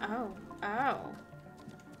 Oh. Oh. I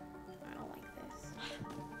don't like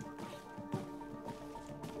this.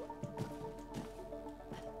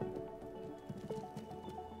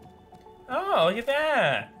 Oh, look at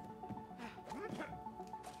that.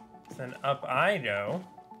 Then up I go.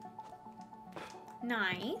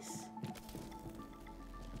 Nice.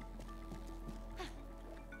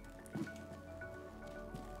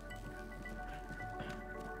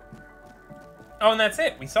 Oh, and that's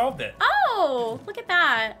it. We solved it. Oh, look at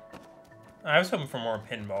that. I was hoping for more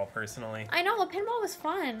pinball, personally. I know, the pinball was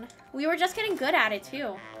fun. We were just getting good at it,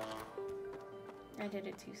 too. I did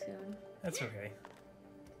it too soon. That's okay.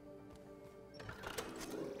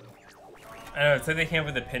 I know, it's like they came up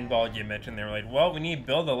with a pinball gimmick, and they were like, well, we need to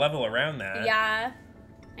build a level around that. Yeah.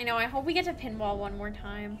 I know, I hope we get to pinball one more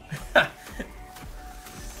time. That's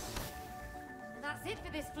it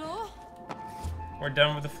for this floor. We're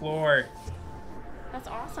done with the floor. That's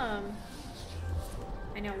awesome.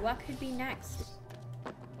 I know, what could be next?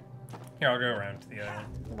 Here, I'll go around to the other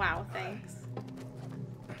one. Wow, thanks.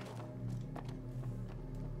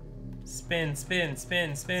 Spin, spin,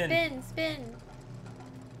 spin, spin. Spin, spin.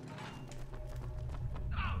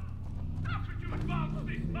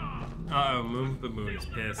 Uh-oh, Moon Baboon is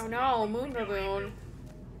pissed. Oh no, Moon Baboon.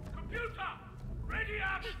 Computer, ready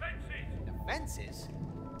our defenses. Defenses?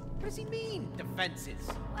 What does he mean, defenses?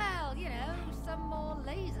 Well, you know, some more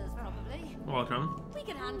lasers probably. Welcome. We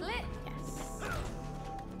can handle it. Yes.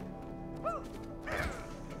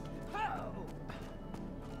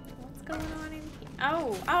 What's going on in here?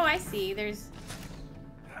 Oh, I see. There's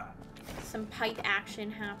some pipe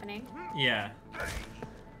action happening. Yeah.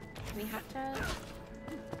 We have to...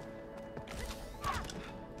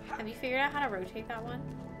 Have you figured out how to rotate that one?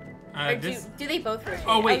 Or do they both rotate?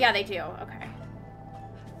 Oh, wait. Oh, yeah, they do. Okay.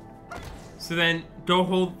 So then, go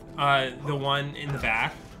hold the one in the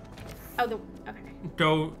back. Oh, okay.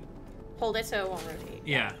 Go... Hold it so it won't rotate.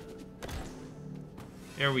 Yeah.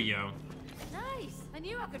 There we go. Nice. I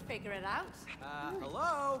knew I could figure it out.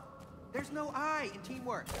 Hello? There's no I in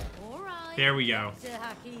teamwork. All right. There we go. Mr.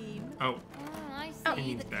 Hakim. Oh, I Oh. see. It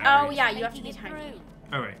needs the batteries. Oh, yeah, you have to making be it tiny.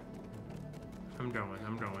 through. alright. I'm going,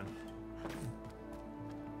 I'm going.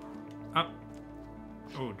 Up.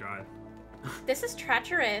 Oh, God. This is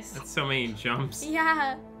treacherous. That's so many jumps.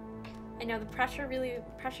 Yeah. I know, the pressure's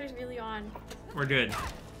really on. We're good.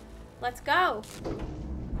 Let's go.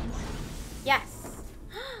 Yes.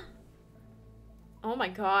 Oh my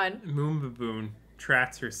god. Moon Baboon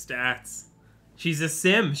tracks her stats. She's a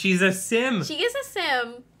sim. She's a sim. She is a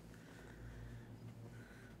sim.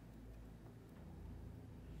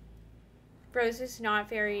 Rose is not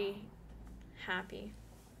very happy.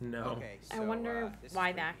 No. Okay, I so, wonder this is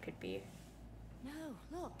why for- that could be. No,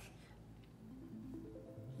 look.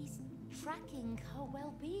 He's tracking her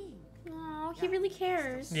well-being. Oh, he really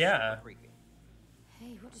cares. Yeah. Creepy.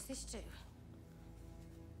 Hey, what does this do?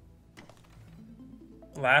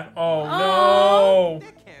 Laugh. Oh, Oh. no.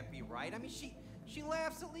 That can't be right. I mean, she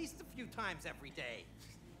laughs at least a few times every day.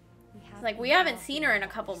 It's like, we haven't seen her in a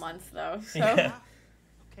couple months, though, so. Yeah.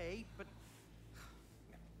 Okay, but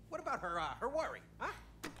what about her worry, huh?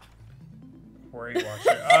 Worry watcher.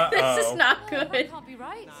 Uh-oh. This is not Oh, that good. can't be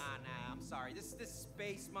right. Nah, I'm sorry. This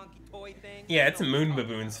space monkey toy thing. Yeah, it's a I don't Moon know.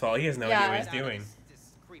 Baboon's fault. He has no Yeah. idea what he's Out of doing.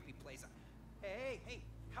 This creepy place. Hey,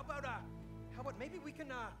 how about maybe we can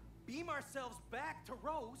beam ourselves back to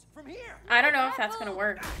Rose from here? I don't know if that's gonna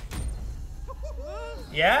work.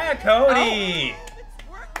 Yeah, Cody. It's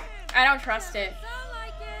working. I don't trust it. Sound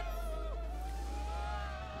like it.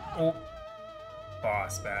 Oh.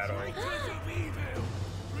 Boss battle.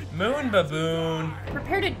 Moon Baboon.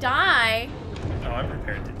 Prepare to die. Oh, I'm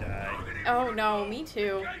prepared to die. Oh no, me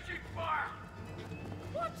too. Engaging fire.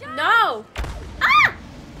 Watch out. No! Ah!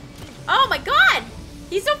 Oh my god!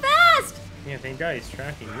 He's so fast! Yeah, thank God he's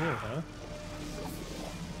tracking you, huh?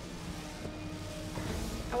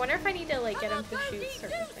 I wonder if I need to like get him Come to on, shoot Cody, certain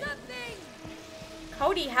do things. something.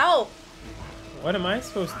 Cody, help! What am I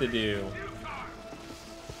supposed to do?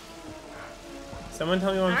 Someone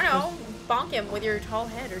tell me what I I'm don't know. Bonk him with your tall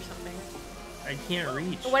head or something. I can't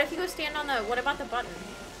reach. But what if you go stand on the... What about the button?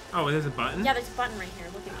 Oh, there's a button? Yeah, there's a button right here.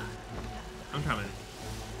 Look at me. I'm coming.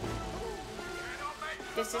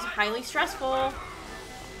 This is highly stressful.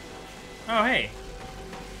 Oh, hey.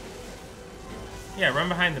 Yeah, run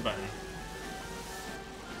behind the button.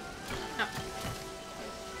 Oh,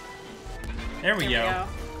 There we there go.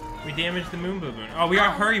 We damaged the Moon Baboon. Oh, we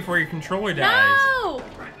gotta hurry before your controller dies. No! Red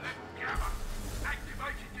left gamma.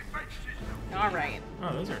 Activating defenses. Alright.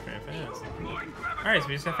 Oh, those are fast. Alright, so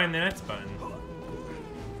we just gotta find the next button.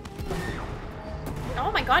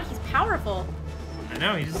 Oh my god, he's powerful. I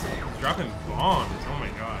know, he's dropping bombs. Oh my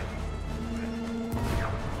god.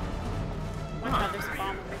 Oh my god, there's a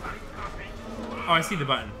bomb over there. Oh, I see the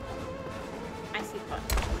button. I see the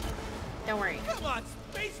button. Don't worry. Come on,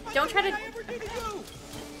 space. Don't try to- What did I ever do to you?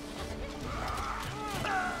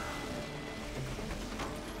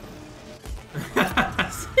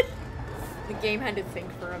 The game had to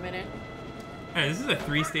think for a minute. Hey, this is a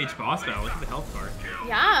 3-stage boss battle. Look at the health bar.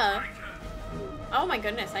 Yeah. Oh my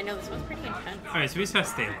goodness, I know this one's pretty intense. Alright, so we just have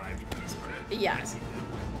to stay alive for this part. Yeah. I see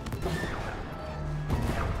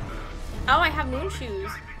Oh, I have moon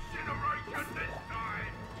shoes.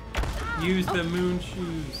 that. Use the moon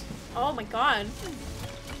shoes. Oh my god.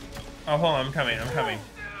 Oh, hold on, I'm coming.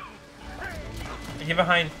 Get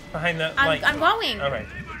behind the light. I'm going. Alright.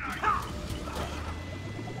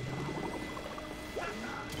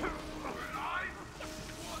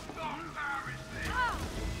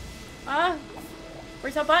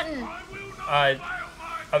 Where's the button?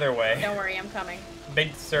 Other way. Don't worry, I'm coming.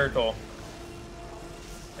 Big circle.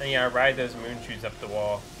 And yeah, ride those moon shoes up the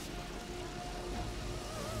wall.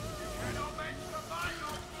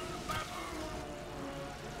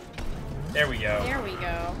 There we go. There we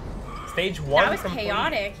go. Stage 1 That was complete.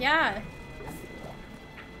 chaotic, yeah.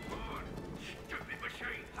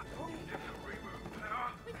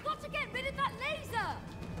 We've got to get rid of that laser!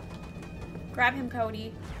 Grab him,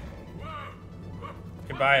 Cody.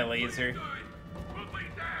 Goodbye, laser.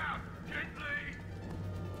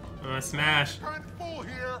 Smash. Time full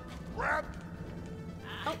here. Grab.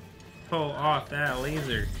 Pull off that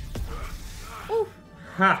laser. Ooh,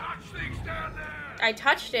 Ha! I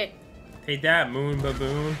touched it. Take that, Moon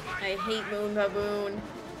Baboon. I hate Moon Baboon.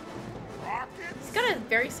 He's got a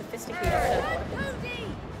very sophisticated Run, set. Cody!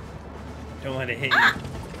 Don't let it hit you.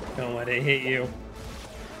 Don't let it hit you.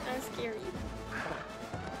 That's scary.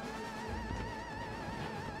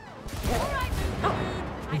 All right, Moon Baboon,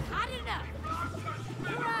 I've had enough.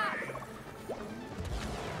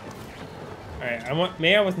 Alright,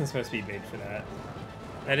 maybe I wasn't supposed to be bait for that.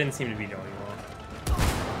 That didn't seem to be going well.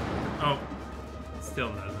 Oh. Still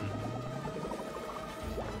doesn't.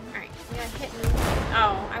 Alright, we gotta hit Moon.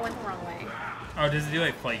 Oh, I went the wrong way. Oh, does it do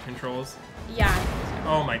like flight controls? Yeah, I think so.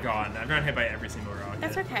 Oh my god, I'm not hit by every single rocket.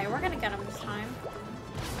 That's okay, we're gonna get him this time.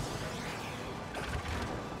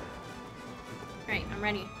 Alright, I'm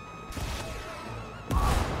ready.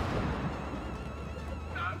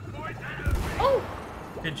 Oh!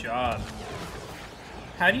 Good job.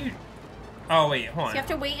 How do you... Oh wait, hold So on. you have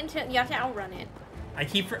to wait until you have to outrun it.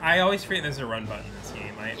 I always forget there's a run button in this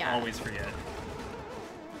game. I Yeah. always forget.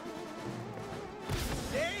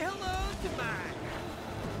 Say hello to mine.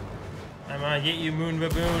 I'm gonna get you, Moon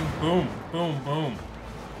Baboon. Boom, boom, boom.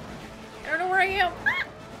 I don't know where I am. Ah!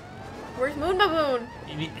 Where's Moon Baboon?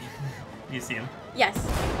 You see him? Yes.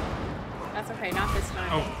 That's okay, not this time.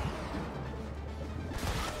 Oh,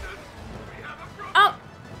 Oh!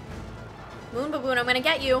 Moon Baboon, I'm gonna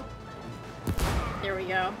get you. There we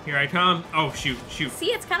go. here I come. Oh, shoot, shoot. See,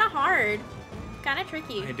 it's kind of hard. Kind of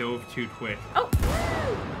tricky. I dove too quick. Oh!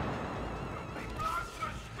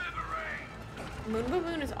 Moon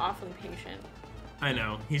Baboon is awfully patient. I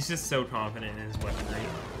know. He's just so confident in his weaponry.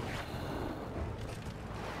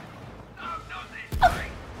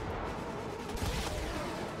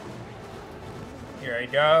 Here I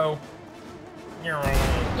go.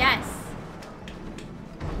 Yes.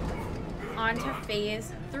 On to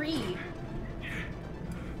phase 3.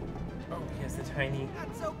 Oh, he has the tiny...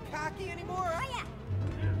 Not so cocky anymore, are ya?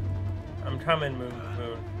 I'm coming, Moon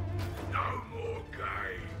Baboon. No more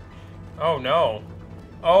games. Oh, no.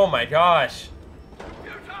 Oh, my gosh.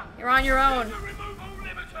 You're on your own. Remove all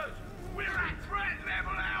limiters. We're at threat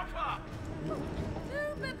level alpha. Moon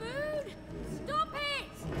Baboon, stop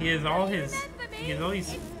it! He has all his... Remember me, He has all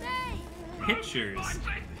these it's me. pictures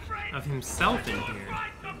of himself in here.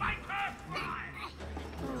 Fight to make her fly.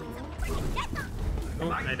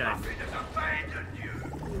 Oh, I died. It has abandoned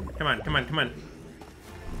you. Come on, come on, come on.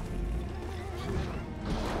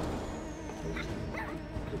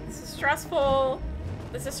 This is stressful.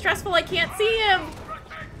 This is stressful. I can't see him.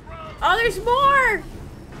 Protect Rose. Oh, there's more.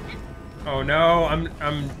 Oh no,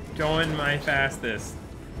 I'm going my fastest.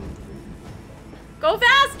 Go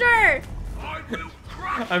faster. I will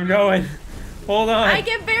crush I'm going. Hold on. I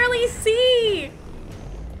can barely see.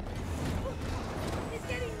 It's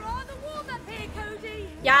getting rather warm up here, Cody.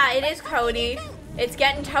 Yeah, it is Cody. It's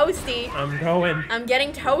getting toasty. I'm going. I'm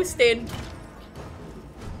getting toasted.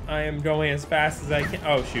 I am going as fast as I can.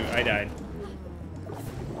 Oh shoot, I died.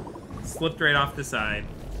 Slipped right off the side.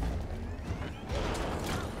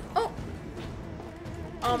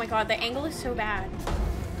 Oh my god, the angle is so bad.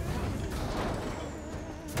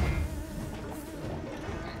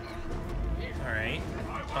 Alright.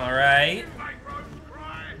 Alright.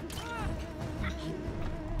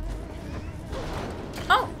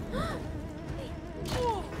 Oh!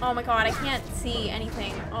 Oh my god, I can't see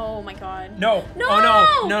anything. Oh my god. No! No! Oh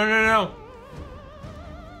no! No, no, no!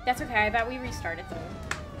 That's okay, I bet we restarted the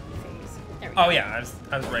phase. There we go. Oh yeah,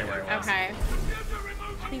 I was right where I was. Okay.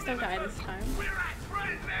 Please don't die this time.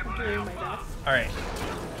 I'm doing my best. Alright.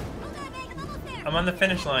 I'm on the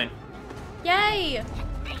finish line. Yay!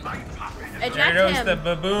 There Eject goes him. the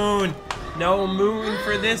baboon. No moon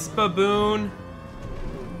for this baboon.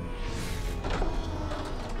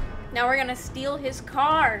 Now we're gonna steal his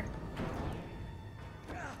car.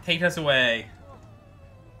 Take us away.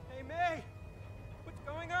 Hey, May! What's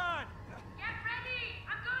going on? Get ready!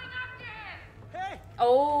 I'm going after him! Hey! I found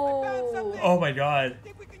Oh. something! Oh my god. I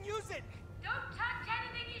think we can use it! Don't touch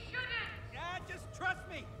anything you shouldn't! Yeah, just trust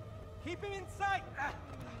me! Keep him in sight!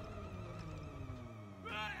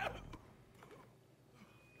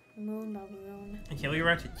 Moon Baboon. I can't believe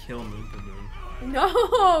we're about to kill Moon Baboon.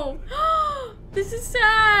 No! This is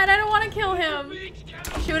sad. I don't want to kill him.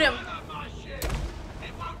 Shoot him.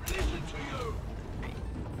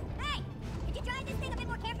 Hey! Could you drive this thing a bit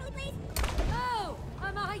more carefully, please? Oh!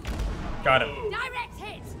 I might Got him. direct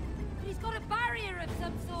hit! But he's got a barrier of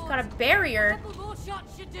some sort. Got a barrier. A couple more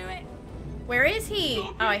shots should do it. Where is he?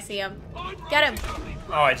 Oh, I see him. Get him.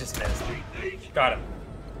 Oh, I just missed. Got him.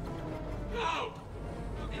 How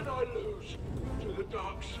can I lose to the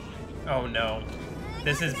dark side? Oh no.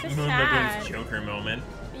 This is This is Moon sad. Baboon's Joker moment.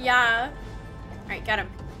 Yeah. Alright, get him.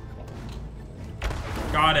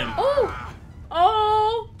 Got him. Oh!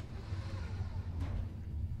 Oh!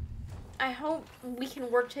 I hope we can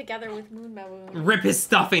work together with Moon Baboon. Rip his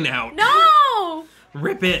stuffing out. No!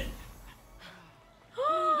 Rip it.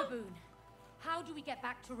 Moon Baboon, how do we get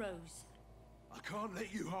back to Rose? I can't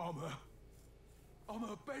let you harm her. I'm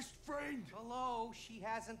her best friend. Hello, she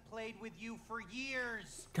hasn't played with you for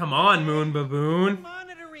years. Come on, Moon Baboon. I'm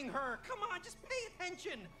monitoring her. Come on, just pay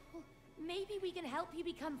attention. Maybe we can help you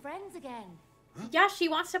become friends again. Yeah, she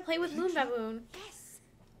wants to play with Moon Baboon. Yes.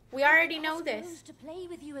 We already know Ask this. Rose to play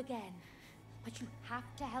with you again. But you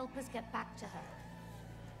have to help us get back to her.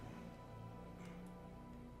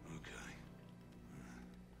 Okay.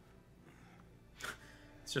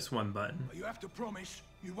 It's just one button. But you have to promise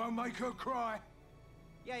you won't make her cry.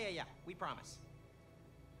 Yeah, we promise.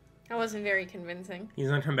 That wasn't very convincing. He's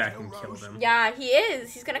gonna come back and kill them. Yeah, he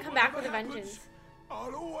is. He's gonna come back with a Whatever vengeance.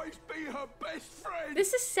 happens, I'll always be her best friend.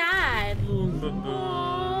 This is sad. Moon Baboon.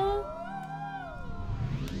 Aww.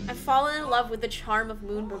 I've fallen in love with the charm of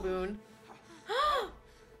Moon Baboon.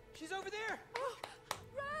 She's over there.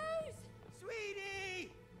 Rose!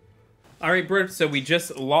 Sweetie! Alright, Brooke, so we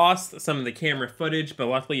just lost some of the camera footage, but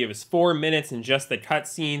luckily it was 4 minutes in just the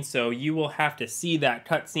cutscene, so you will have to see that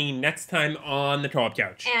cutscene next time on the Co-op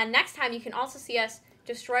Couch. And next time you can also see us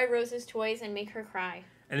destroy Rose's toys and make her cry.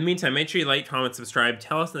 In the meantime, make sure you like, comment, subscribe.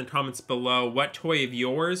 Tell us in the comments below what toy of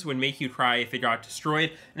yours would make you cry if it got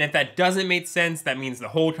destroyed. And if that doesn't make sense, that means the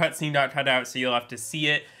whole cutscene got cut out, so you'll have to see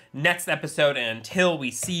it next episode. And until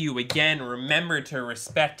we see you again, remember to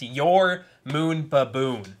respect your Moon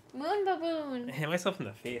Baboon. Moon Baboon. I hit myself in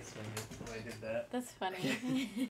the face when I did that. That's funny.